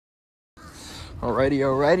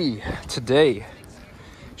Alrighty. Today,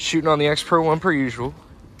 shooting on the X-Pro 1 per usual,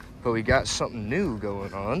 but we got something new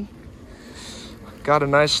going on. Got a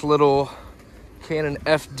nice little Canon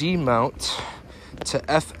FD mount to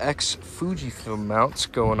FX Fujifilm mount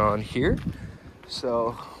going on here.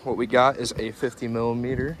 So what we got is a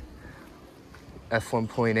 50mm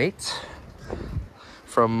f1.8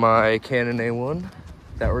 from my Canon A1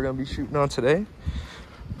 that we're gonna be shooting on today.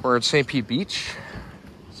 We're in St. Pete Beach,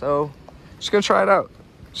 so just gonna try it out,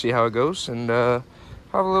 see how it goes, and have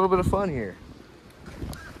a little bit of fun here.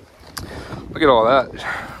 Look at all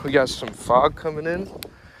that. We got some fog coming in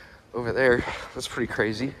over there. That's pretty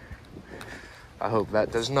crazy. I hope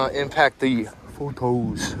that does not impact the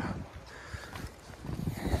photos.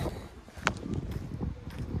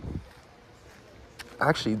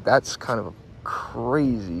 Actually, that's kind of a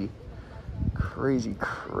crazy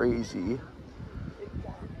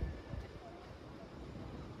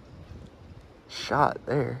shot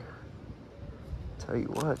there. Tell you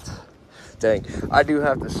what. Dang, I do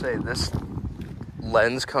have to say this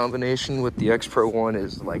lens combination with the X-Pro 1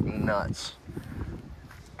 is like nuts.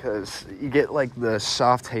 Because you get like the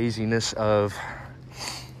soft haziness of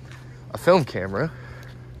a film camera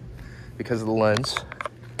because of the lens.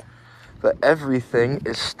 But everything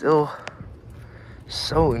is still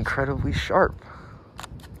so incredibly sharp.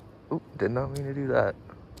 Oop, did not mean to do that.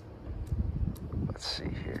 Let's see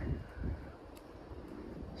here.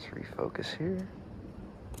 Let's refocus here.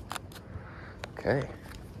 Okay.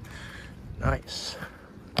 Nice.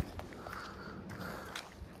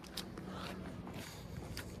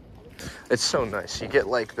 It's so nice. You get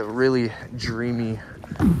like the really dreamy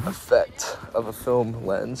effect of a film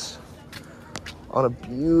lens on a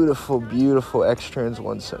beautiful X-Trans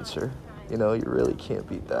 1 sensor. You know, you really can't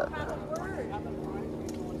beat that.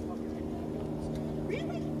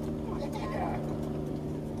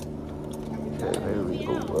 Okay, maybe we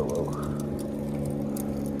go low.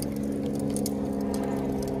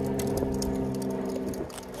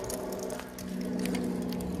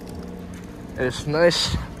 And it's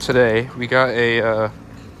nice today. We got a,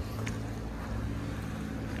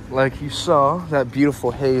 like you saw, that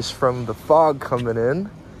beautiful haze from the fog coming in.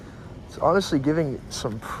 It's honestly giving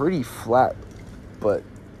some pretty flat but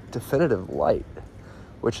definitive light,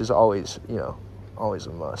 which is always, you know, always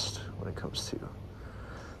a must when it comes to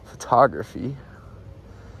photography.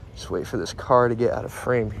 Just wait for this car to get out of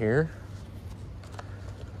frame here.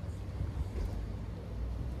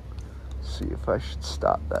 See if I should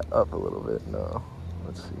stop that up a little bit. No,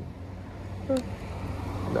 let's see.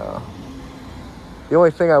 No. The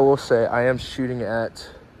only thing I will say, I am shooting at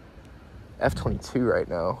f/22 right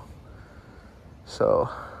now. So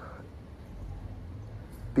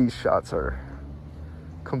these shots are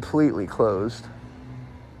completely closed,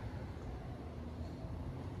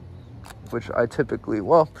 which I typically,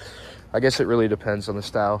 well, I guess it really depends on the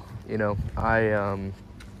style. You know, I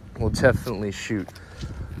will definitely shoot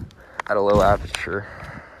at a low aperture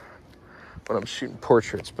when I'm shooting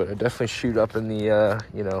portraits, but I definitely shoot up in the,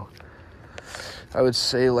 you know, I would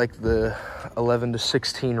say like the 11 to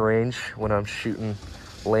 16 range when I'm shooting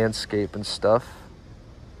landscape and stuff.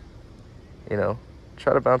 You know,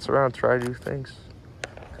 try to bounce around, try to do things,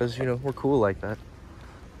 because, you know, we're cool like that.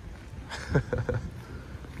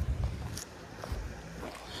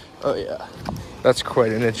 Oh yeah, that's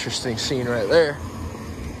quite an interesting scene right there.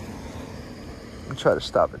 I'll try to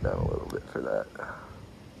stop it down a little bit for that.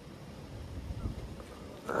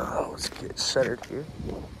 Let's get centered here.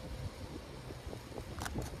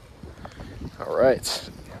 All right.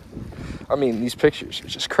 I mean, these pictures are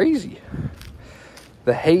just crazy.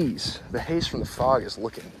 The haze from the fog is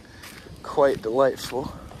looking quite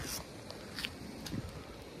delightful.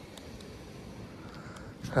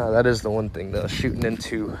 That is the one thing though, shooting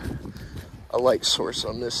into a light source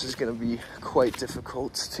on this is going to be quite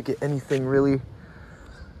difficult to get anything really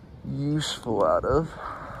useful out of,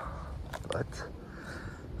 but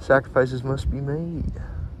sacrifices must be made.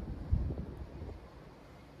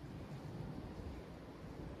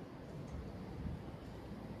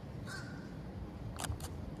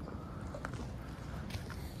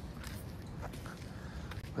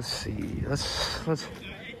 Let's see. Let's.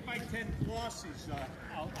 8x10 glossies.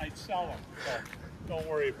 I'd sell them. So don't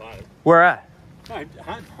worry about it. Where at?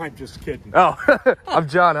 I'm just kidding. Oh, I'm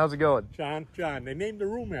John. How's it going? John. They named the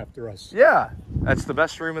room after us. Yeah, that's the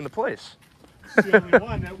best room in the place. It's the only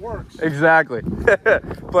one that works. Exactly.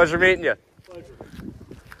 Pleasure meeting you. Pleasure.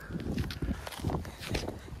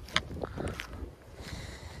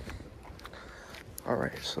 All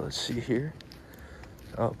right, so let's see here.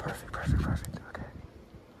 Oh, perfect. Okay.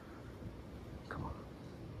 Come on.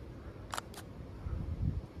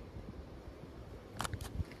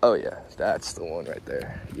 Oh yeah, that's the one right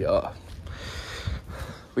there. Yeah.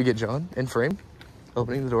 We get John in frame,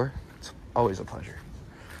 opening the door. It's always a pleasure.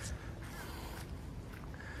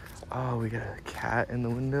 Oh, we got a cat in the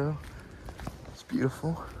window. It's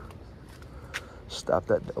beautiful. Stop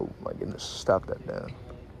that. Oh my goodness, stop that down.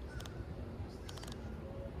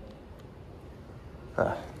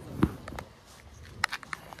 Ah.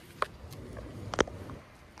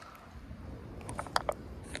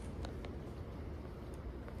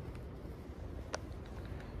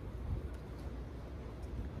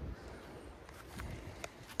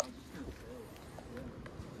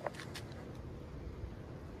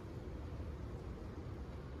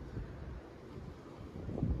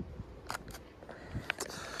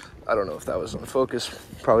 I don't know if that was on focus.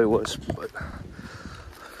 Probably was, but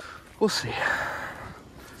we'll see.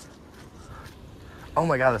 Oh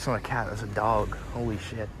my God, that's not a cat, that's a dog. Holy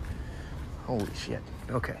shit. Holy shit.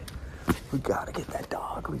 Okay. We gotta get that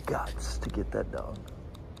dog. We got to get that dog.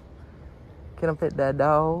 Can I pet that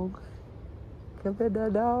dog? Can I pet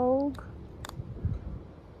that dog?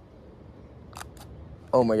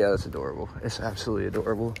 Oh my God, that's adorable. It's absolutely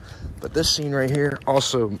adorable. But this scene right here,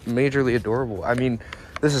 also majorly adorable. I mean,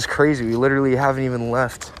 this is crazy. We literally haven't even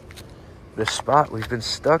left this spot. We've been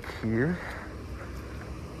stuck here.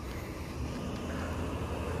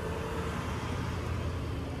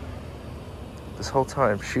 This whole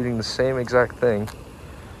time, shooting the same exact thing.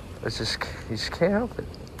 It's just, you just can't help it.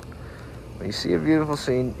 When you see a beautiful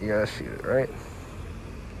scene, you gotta shoot it, right?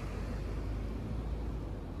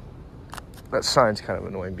 That sign's kind of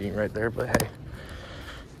annoying being right there, but hey.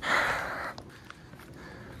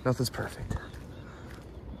 Nothing's perfect.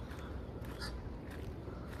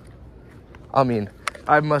 I mean,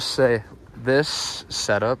 I must say, this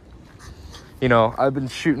setup, you know, I've been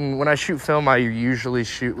shooting, when I shoot film, I usually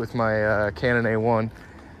shoot with my Canon A1.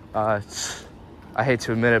 I hate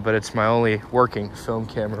to admit it, but it's my only working film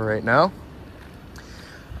camera right now.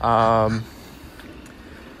 And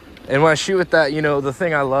when I shoot with that, you know, the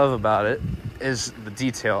thing I love about it is the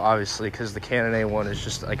detail, obviously, because the Canon A1 is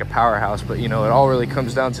just like a powerhouse, but, you know, it all really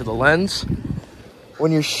comes down to the lens.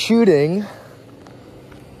 When you're shooting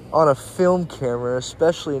on a film camera,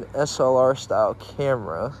 especially an SLR style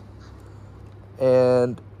camera,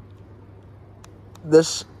 and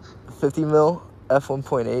this 50mm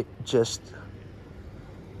f1.8 just,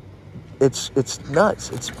 it's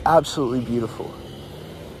nuts. It's absolutely beautiful.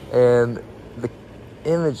 And the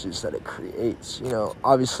images that it creates, you know,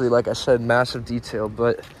 obviously, like I said, massive detail,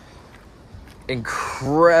 but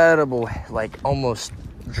incredible, like almost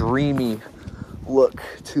dreamy look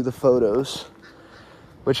to the photos,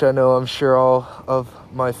 which I know I'm sure all of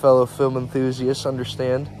my fellow film enthusiasts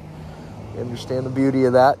understand. They understand the beauty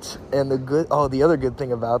of that. And the other good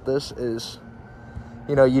thing about this is,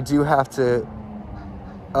 you know, you do have to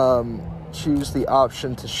choose the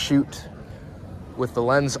option to shoot with the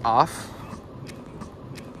lens off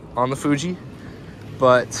on the Fuji,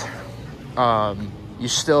 but you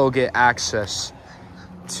still get access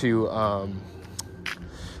to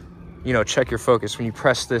you know, check your focus. When you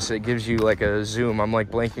press this, it gives you like a zoom. I'm like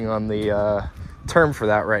blanking on the term for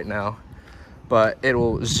that right now, but it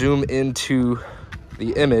will zoom into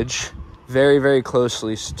the image very, very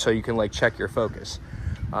closely so you can like check your focus.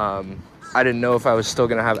 I didn't know if I was still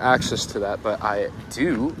gonna have access to that, but I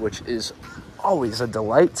do, which is always a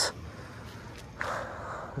delight.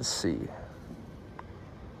 Let's see.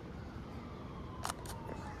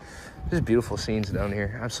 There's beautiful scenes down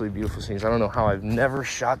here. Absolutely beautiful scenes. I don't know how I've never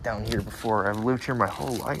shot down here before. I've lived here my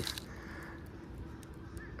whole life.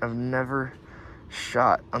 I've never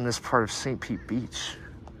shot on this part of St. Pete Beach.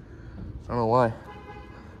 I don't know why.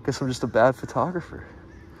 Guess I'm just a bad photographer.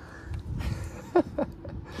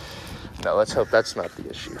 No, let's hope that's not the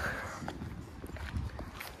issue.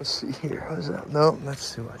 Let's see here. What is that? No,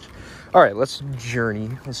 that's too much. All right, let's journey.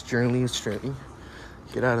 Let's journey.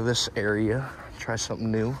 Get out of this area. Try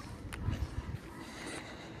something new.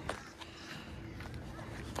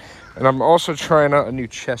 And I'm also trying out a new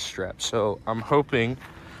chest strap. So I'm hoping,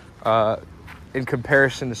 in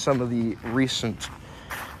comparison to some of the recent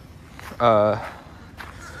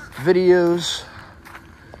videos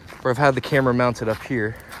where I've had the camera mounted up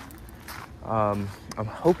here, I'm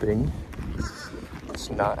hoping it's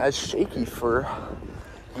not as shaky for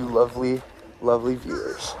you lovely, lovely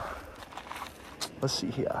viewers. Let's see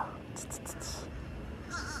here.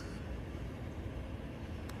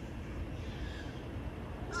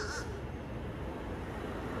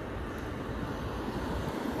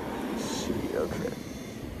 Okay.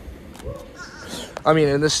 I mean,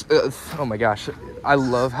 and this, oh my gosh, I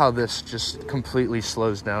love how this just completely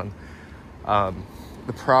slows down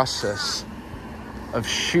the process of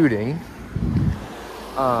shooting,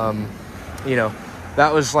 you know,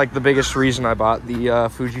 that was like the biggest reason I bought the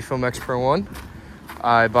Fujifilm X-Pro 1.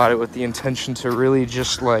 I bought it with the intention to really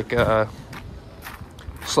just like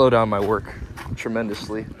slow down my work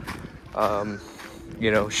tremendously. You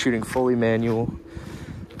know, shooting fully manual.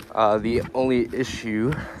 The only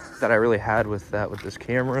issue that I really had with this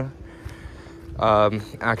camera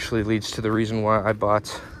actually leads to the reason why I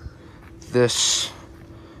bought this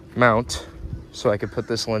mount so I could put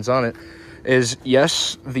this lens on it. Is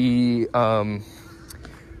yes, the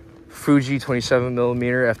Fuji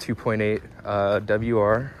 27mm f2.8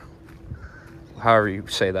 WR, however you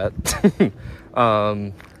say that.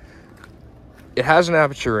 It has an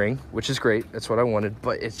aperture ring, which is great. That's what I wanted,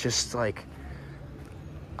 but it's just like,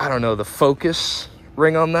 I don't know, the focus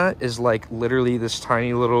ring on that is like literally this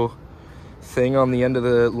tiny little thing on the end of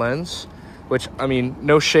the lens, which, I mean,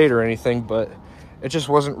 no shade or anything, but it just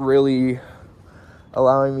wasn't really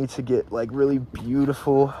allowing me to get like really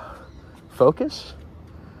beautiful focus,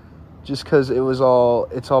 just because it's all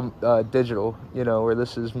digital, you know, where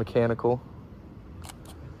this is mechanical.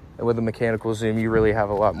 And with a mechanical zoom, you really have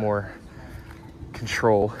a lot more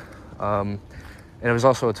control. And it was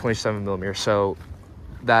also a 27mm, so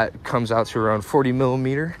that comes out to around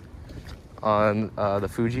 40mm on the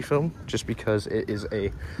Fujifilm, just because it is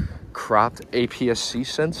a cropped APS-C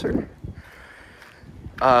sensor.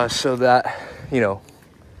 So that, you know,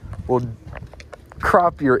 will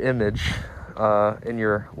crop your image in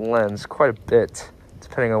your lens quite a bit,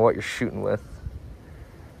 depending on what you're shooting with.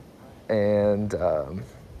 And,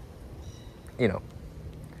 you know,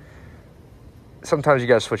 sometimes you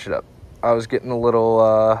gotta switch it up. I was getting a little,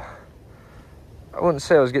 I wouldn't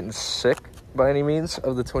say I was getting sick by any means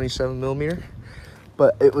of the 27mm,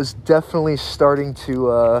 but it was definitely starting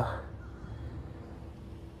to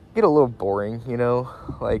get a little boring, you know,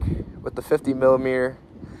 like with the 50mm,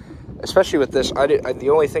 especially with this. The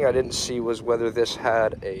only thing I didn't see was whether this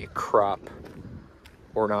had a crop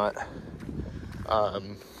or not,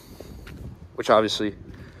 which obviously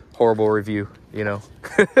horrible review, you know.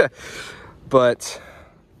 But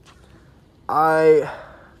I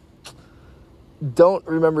don't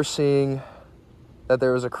remember seeing that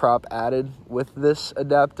there was a crop added with this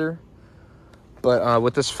adapter. But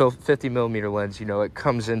with this 50mm lens, you know, it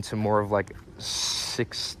comes into more of like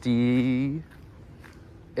 60-ish,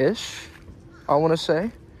 I want to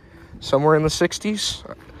say. Somewhere in the 60s.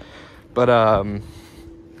 But,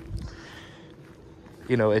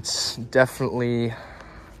 you know, it's definitely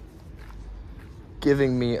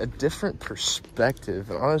giving me a different perspective.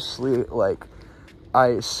 And honestly, like,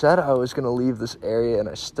 I said I was going to leave this area and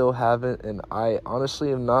I still haven't, and I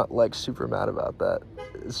honestly am not like super mad about that.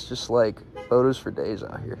 It's just like photos for days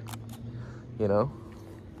out here, you know?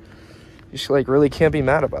 You just like really can't be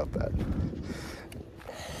mad about that.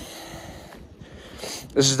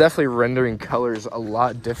 This is definitely rendering colors a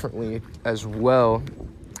lot differently as well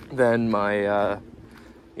than my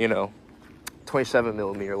you know,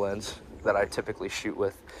 27mm lens that I typically shoot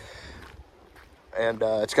with. And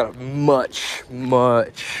it's got a much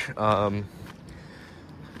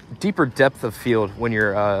deeper depth of field when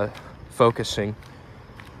you're focusing,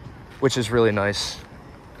 which is really nice.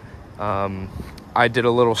 I did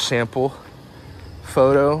a little sample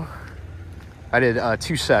photo. I did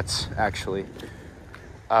 2 sets, actually,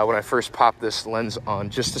 when I first popped this lens on,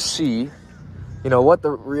 just to see, you know, what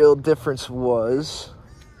the real difference was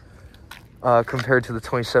compared to the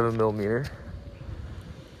 27mm.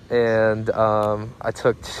 And I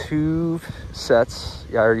took 2 sets.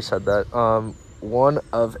 Yeah, I already said that. One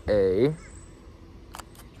of a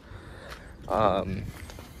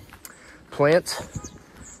plant.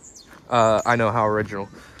 I know, how original.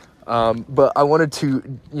 But I wanted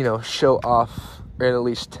to, you know, show off, or at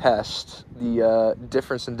least test the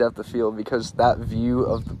difference in depth of field, because that view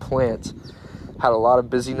of the plant had a lot of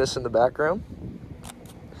busyness in the background.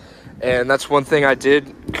 And that's one thing I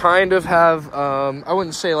did kind of have, I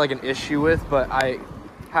wouldn't say like an issue with, but I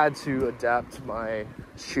had to adapt my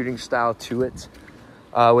shooting style to it.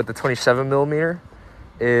 With the 27mm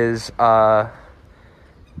is,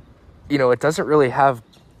 you know, it doesn't really have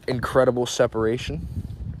incredible separation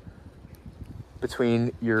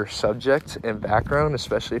between your subject and background,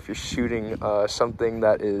 especially if you're shooting something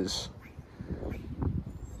that is,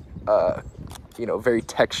 you know, very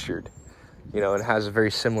textured. You know, it has a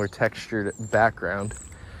very similar textured background.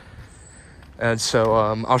 And so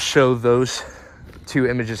I'll show those 2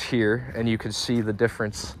 images here, and you can see the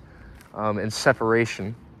difference in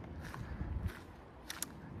separation.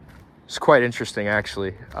 It's quite interesting,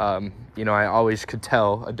 actually. You know, I always could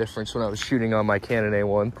tell a difference when I was shooting on my Canon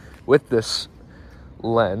A1 with this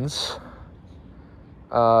lens.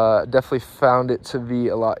 Definitely found it to be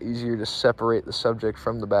a lot easier to separate the subject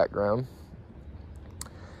from the background.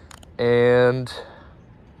 And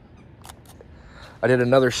I did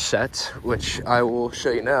another set, which I will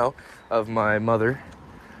show you now, of my mother.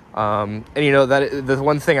 And you know, that the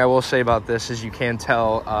one thing I will say about this is you can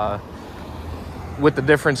tell with the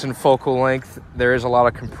difference in focal length, there is a lot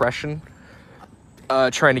of compression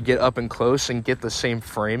trying to get up and close and get the same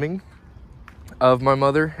framing of my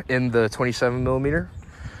mother in the 27mm,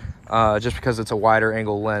 just because it's a wider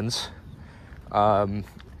angle lens.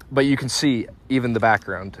 But you can see even the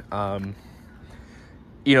background.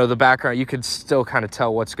 You know, the background, you could still kind of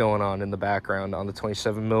tell what's going on in the background on the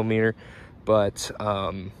 27mm, but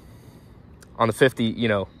on the 50, you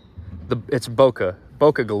know, it's bokeh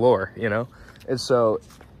galore, you know? And so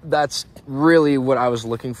that's really what I was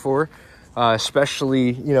looking for,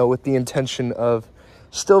 especially, you know, with the intention of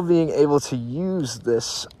still being able to use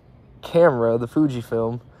this camera, the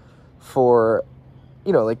Fujifilm, for,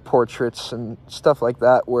 you know, like portraits and stuff like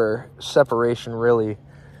that, where separation really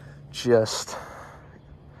just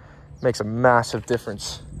makes a massive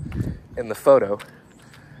difference in the photo.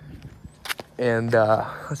 And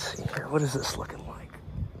let's see here, what is this looking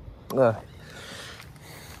like?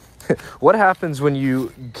 What happens when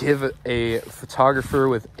you give a photographer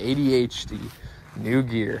with ADHD new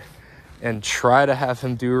gear and try to have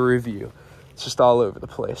him do a review? It's just all over the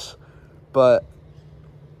place. But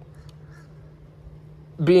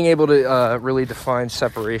being able to really define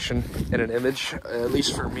separation in an image, at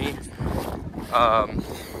least for me,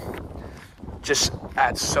 just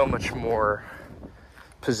adds so much more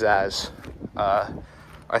pizzazz,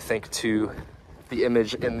 I think, to the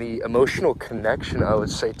image and the emotional connection, I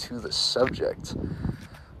would say, to the subject.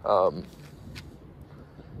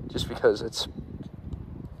 Just because it's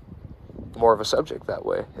more of a subject that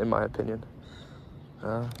way, in my opinion.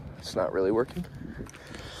 It's not really working.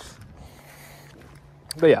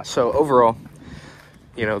 But yeah, so overall,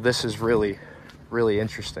 you know, this is really, really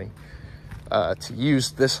interesting to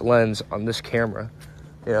use this lens on this camera,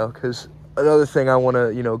 you know, because another thing I want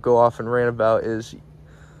to, you know, go off and rant about is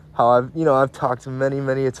how I've talked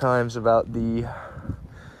many a times about the,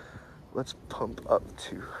 let's pump up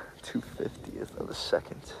to 2/50th of a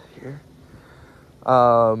second here.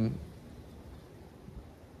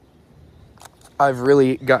 I've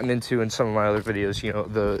really gotten into in some of my other videos, you know,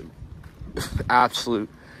 the absolute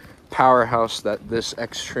powerhouse that this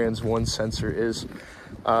X-Trans 1 sensor is.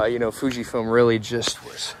 You know, Fujifilm really just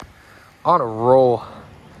was on a roll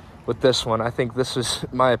with this one. I think this is,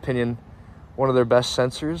 in my opinion, one of their best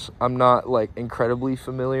sensors. I'm not like incredibly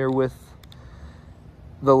familiar with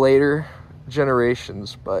the later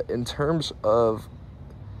generations, but in terms of,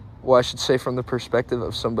 well, I should say from the perspective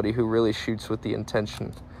of somebody who really shoots with the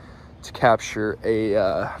intention to capture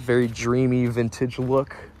a very dreamy vintage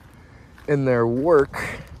look in their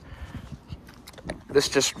work, this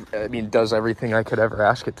just, I mean, does everything I could ever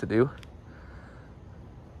ask it to do.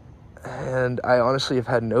 And I honestly have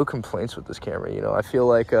had no complaints with this camera. You know, I feel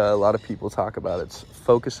like a lot of people talk about its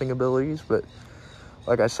focusing abilities, but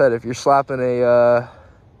like I said, if you're slapping an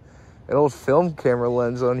old film camera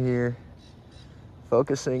lens on here,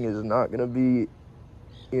 focusing is not going to be,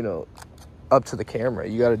 you know, up to the camera.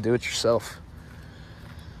 You got to do it yourself.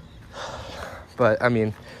 But I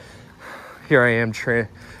mean, here I am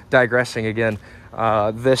digressing again.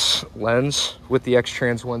 This lens with the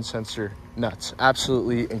X-Trans 1 sensor, nuts.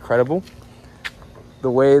 Absolutely incredible.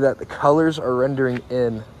 The way that the colors are rendering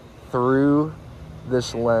in through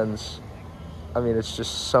this lens, I mean, it's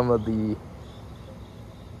just some of the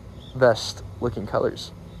best looking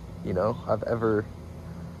colors, you know, I've ever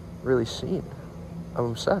really seen. I'm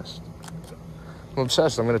obsessed. I'm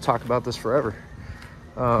going to talk about this forever.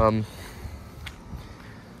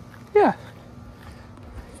 Yeah.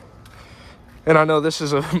 And I know this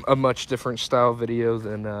is a much different style video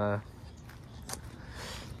than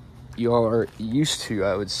you all are used to,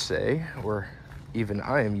 I would say, or even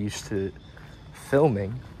I am used to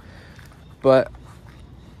filming. But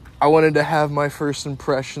I wanted to have my first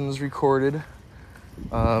impressions recorded,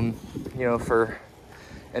 you know, for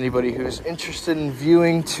anybody who's interested in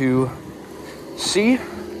viewing to see.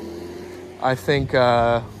 I think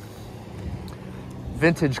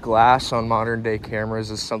vintage glass on modern day cameras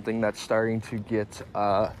is something that's starting to get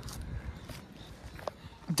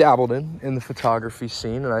dabbled in the photography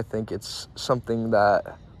scene, and I think it's something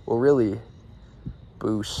that will really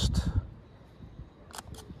boost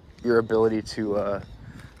your ability to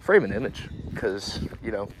frame an image, because,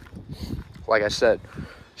 you know, like I said,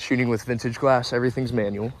 shooting with vintage glass, everything's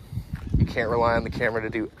manual. You can't rely on the camera to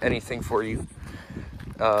do anything for you,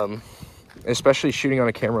 especially shooting on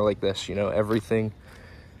a camera like this. You know, everything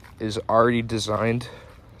is already designed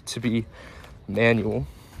to be manual.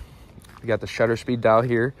 You got the shutter speed dial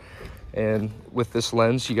here, and with this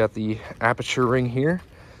lens you got the aperture ring here,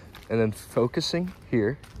 and then focusing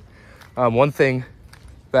here. One thing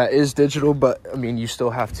that is digital, but I mean you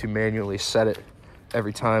still have to manually set it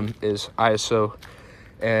every time, is ISO.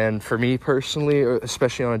 And for me personally,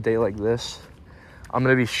 especially on a day like this, I'm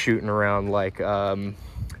gonna be shooting around like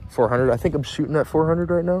 400. I think I'm shooting at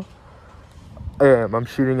 400 right now. I'm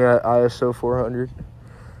shooting at ISO 400,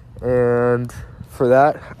 and for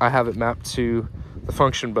that I have it mapped to the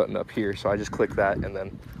function button up here. So I just click that and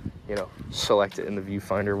then, you know, select it in the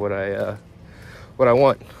viewfinder what I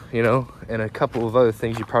want, you know. And a couple of other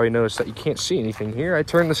things, you probably noticed that you can't see anything here. I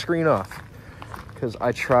turn the screen off because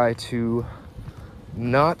I try to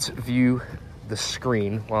not view the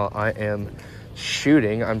screen while I am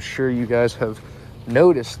shooting. I'm sure you guys have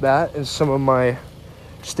noticed that in some of my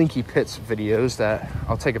Stinky Pits videos, that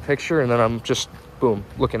I'll take a picture and then I'm just, boom,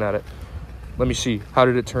 looking at it. Let me see, how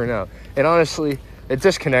did it turn out? And honestly, it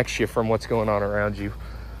disconnects you from what's going on around you,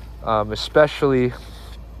 especially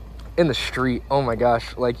in the street. Oh my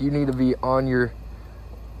gosh, like you need to be on your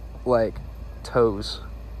like toes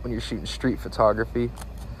when you're shooting street photography,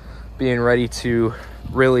 being ready to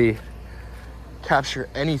really capture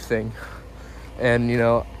anything. And you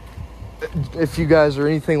know, if you guys are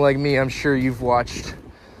anything like me, I'm sure you've watched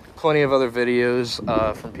plenty of other videos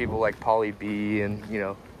from people like Pauly B and, you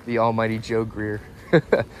know, the almighty Joe Greer.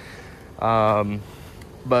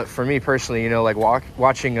 But for me personally, you know, like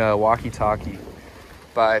watching Walkie Talkie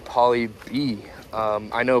by Pauly B.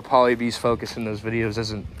 I know Pauly B's focus in those videos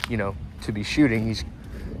isn't, you know, to be shooting. He's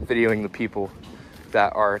videoing the people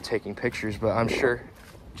that are taking pictures. But I'm sure,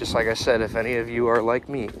 just like I said, if any of you are like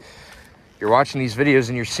me, you're watching these videos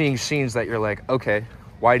and you're seeing scenes that you're like, okay,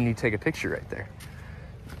 why didn't you take a picture right there?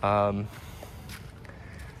 And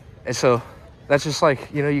so that's just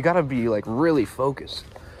like, you know, you gotta be like really focused.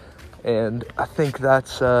 And I think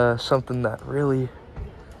that's something that really,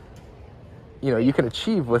 you know, you can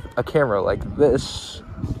achieve with a camera like this.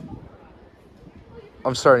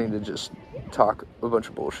 I'm starting to just talk a bunch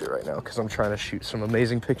of bullshit right now because I'm trying to shoot some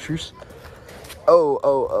amazing pictures.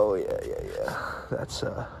 Oh, yeah.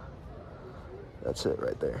 That's it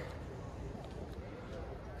right there.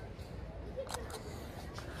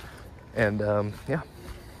 And yeah.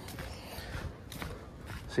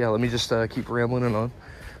 So yeah, let me just keep rambling on.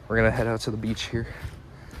 We're gonna head out to the beach here.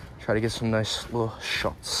 Try to get some nice little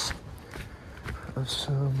shots of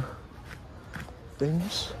some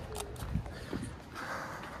things.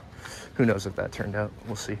 Who knows if that turned out,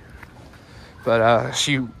 we'll see. But as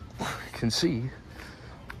you can see,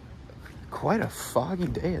 quite a foggy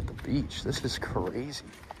day at the beach. This is crazy.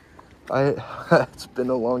 It's been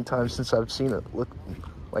a long time since I've seen it look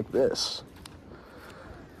like this.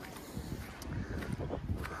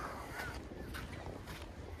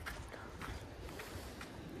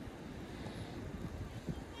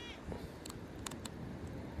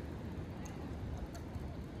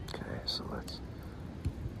 Okay, so let's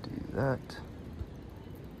do that.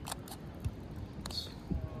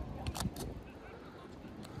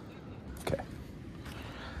 Okay.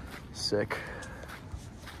 Sick.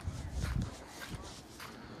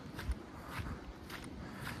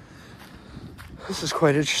 This is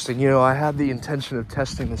quite interesting. You know, I had the intention of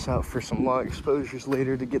testing this out for some long exposures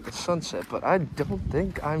later to get the sunset, but I don't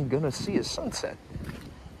think I'm gonna see a sunset.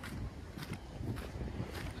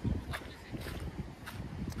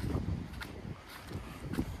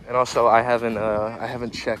 And also, I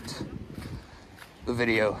haven't checked the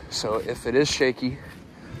video, so if it is shaky,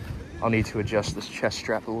 I'll need to adjust this chest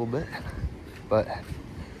strap a little bit. But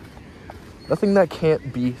nothing that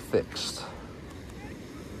can't be fixed.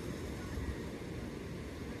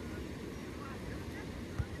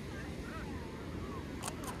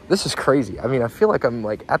 This is crazy. I mean, I feel like I'm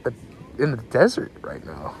like in the desert right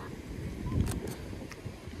now.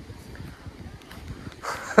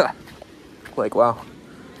 Like, wow,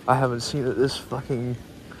 I haven't seen it this fucking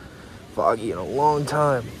foggy in a long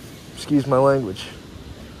time. Excuse my language.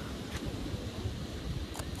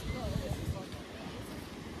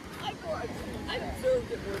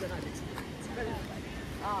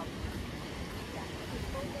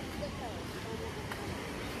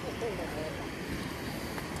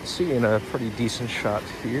 Seeing a pretty decent shot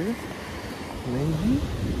here, maybe.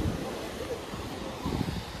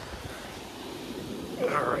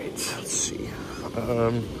 All right, let's see.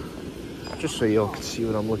 Just so y'all can see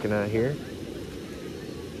what I'm looking at here.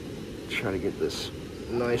 Try to get this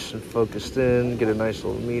nice and focused in, get a nice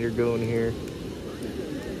little meter going here.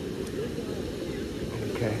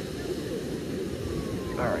 Okay.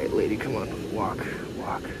 All right, lady, come on, walk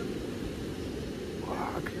block.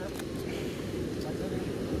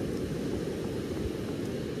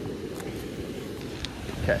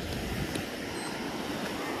 Okay.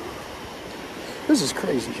 This is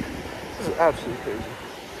crazy. This is absolutely crazy.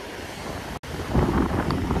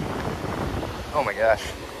 Oh my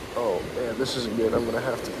gosh. Oh man, this isn't good. I'm gonna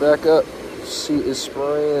have to back up. Seat is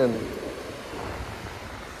spraying.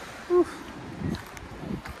 Whew.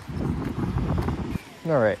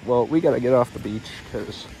 All right, well, we gotta get off the beach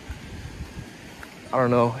because I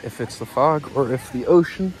don't know if it's the fog or if the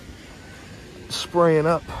ocean is spraying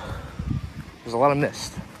up. There's a lot of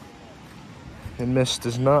mist, and mist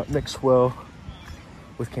does not mix well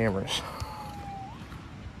with cameras.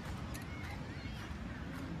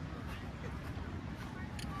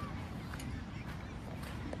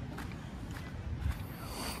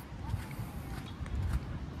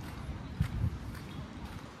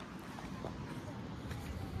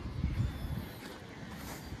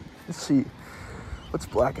 Let's see, what's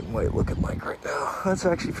black and white looking like right now? That's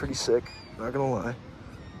actually pretty sick, not gonna lie.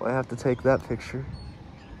 Might have to take that picture.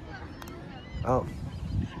 Oh.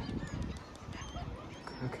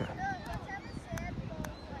 Okay.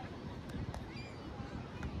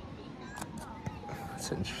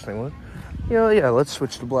 That's an interesting one. Yeah, let's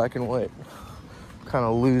switch to black and white. Kind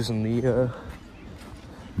of losing the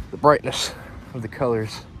brightness of the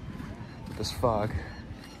colors with this fog.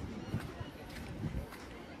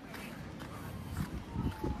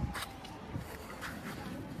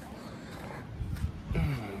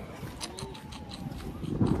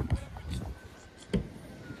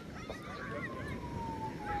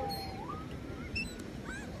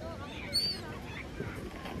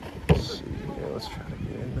 Let's try to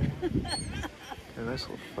get in there. Okay, nice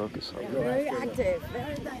little focus on that. Very active,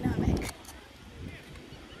 very dynamic.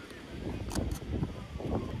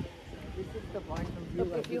 This is the point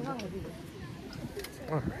of view.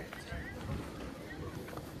 All right.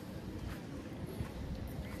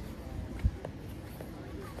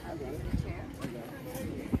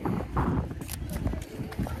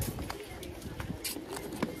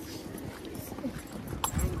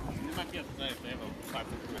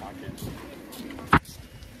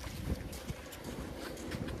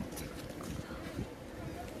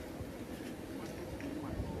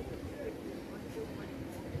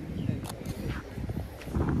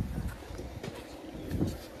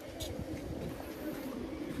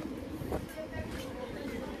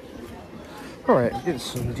 All right, getting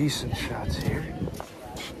some decent shots here.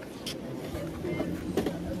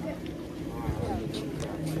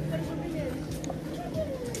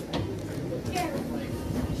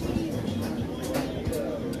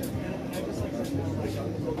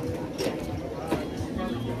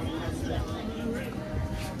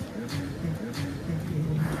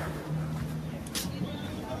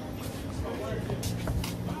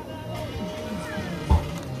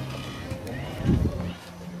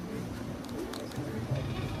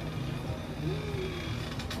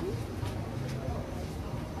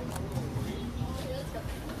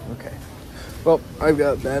 Okay, well, I've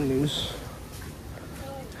got bad news.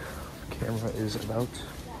 The camera is about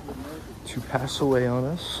to pass away on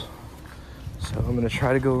us. So I'm gonna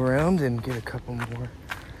try to go around and get a couple more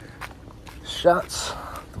shots.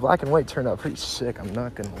 The black and white turned out pretty sick, I'm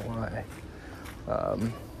not gonna lie.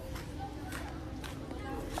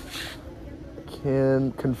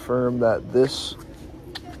 Can confirm that this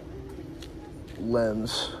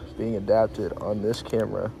lens being adapted on this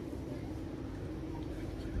camera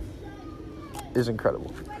is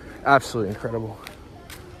incredible. Absolutely incredible.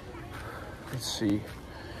 Let's see.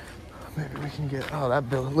 Maybe we can get, oh, that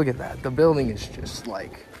building, look at that. The building is just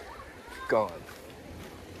like gone.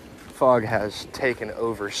 Fog has taken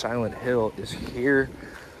over. Silent Hill is here,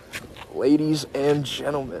 ladies and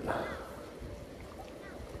gentlemen.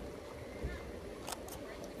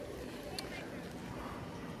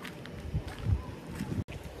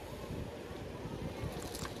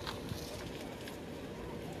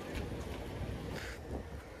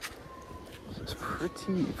 This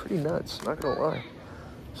is pretty nuts, not gonna lie.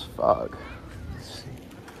 This fog. Let's see.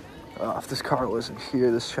 Oh, if this car wasn't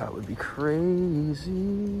here, this shot would be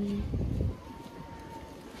crazy.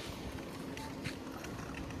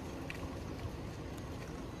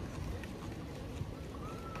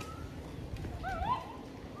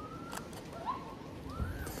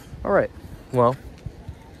 All right, well,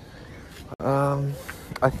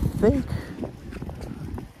 I think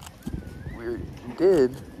we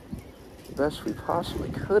did the best we possibly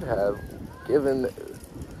could have given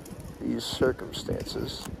these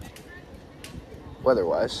circumstances,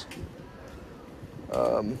 weather-wise.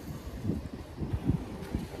 All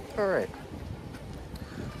right,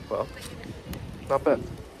 well, Not bad.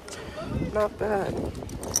 Not bad.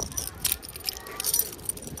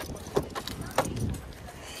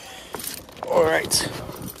 All right.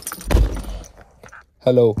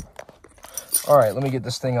 Hello. All right, let me get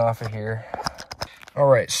this thing off of here. All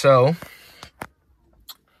right, so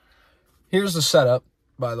here's the setup,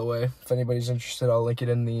 by the way. If anybody's interested, I'll link it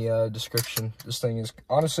in the description. This thing is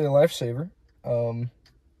honestly a lifesaver.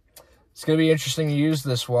 It's going to be interesting to use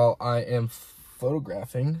this while I am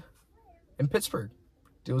photographing in Pittsburgh,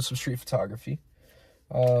 doing some street photography.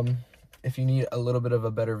 If you need a little bit of a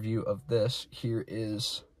better view of this, here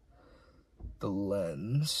is the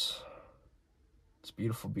lens. It's a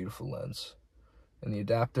beautiful, beautiful lens. And the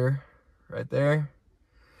adapter right there.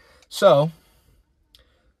 So,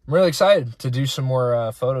 I'm really excited to do some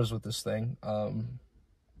more photos with this thing.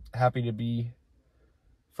 Happy to be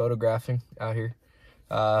photographing out here.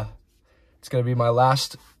 It's going to be my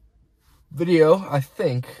last video, I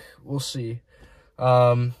think. We'll see.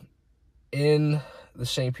 In the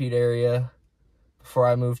St. Pete area before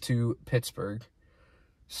I move to Pittsburgh.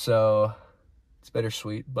 So, it's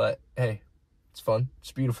bittersweet, but hey, it's fun.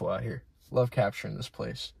 It's beautiful out here. Love capturing this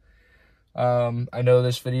place. I know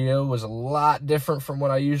this video was a lot different from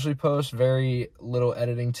what I usually post. Very little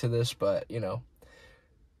editing to this, but, you know,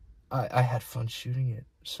 I had fun shooting it.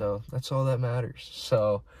 So, that's all that matters.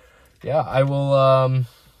 So, yeah, I will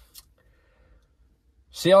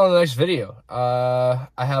see y'all in the next video. I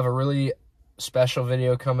have a really special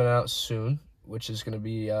video coming out soon, which is going to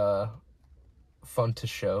be fun to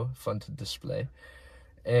show, fun to display.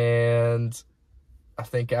 And I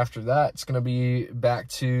think after that, it's going to be back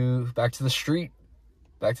to the street,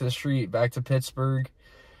 back to Pittsburgh,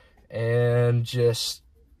 and just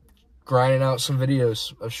grinding out some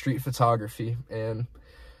videos of street photography and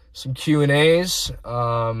some Q&As.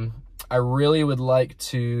 I really would like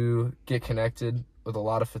to get connected with a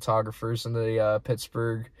lot of photographers in the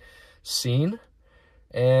Pittsburgh scene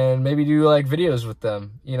and maybe do like videos with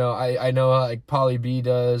them. You know, I know like Polly B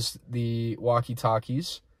does the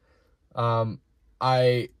walkie-talkies.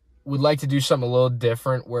 I would like to do something a little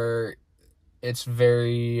different where it's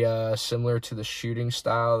very similar to the shooting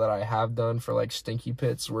style that I have done for like Stinky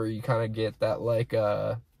Pits, where you kind of get that like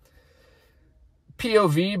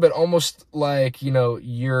POV, but almost like, you know,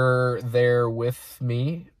 you're there with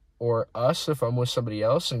me or us if I'm with somebody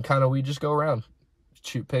else, and kind of we just go around,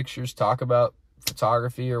 shoot pictures, talk about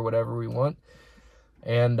photography or whatever we want,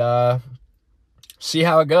 and see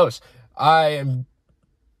how it goes. I am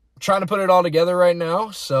trying to put it all together right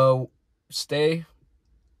now, so stay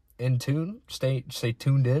in tune, stay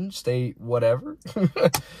tuned in, stay whatever.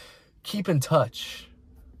 Keep in touch.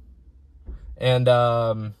 And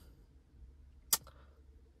that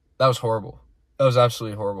was horrible. That was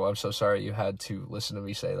absolutely horrible. I'm so sorry you had to listen to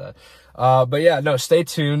me say that. But yeah, no, stay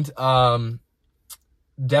tuned.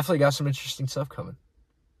 Definitely got some interesting stuff coming.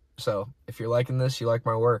 So if you're liking this, you like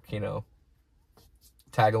my work, you know,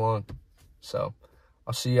 tag along. So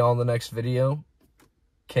I'll see y'all in the next video.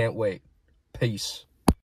 Can't wait. Peace.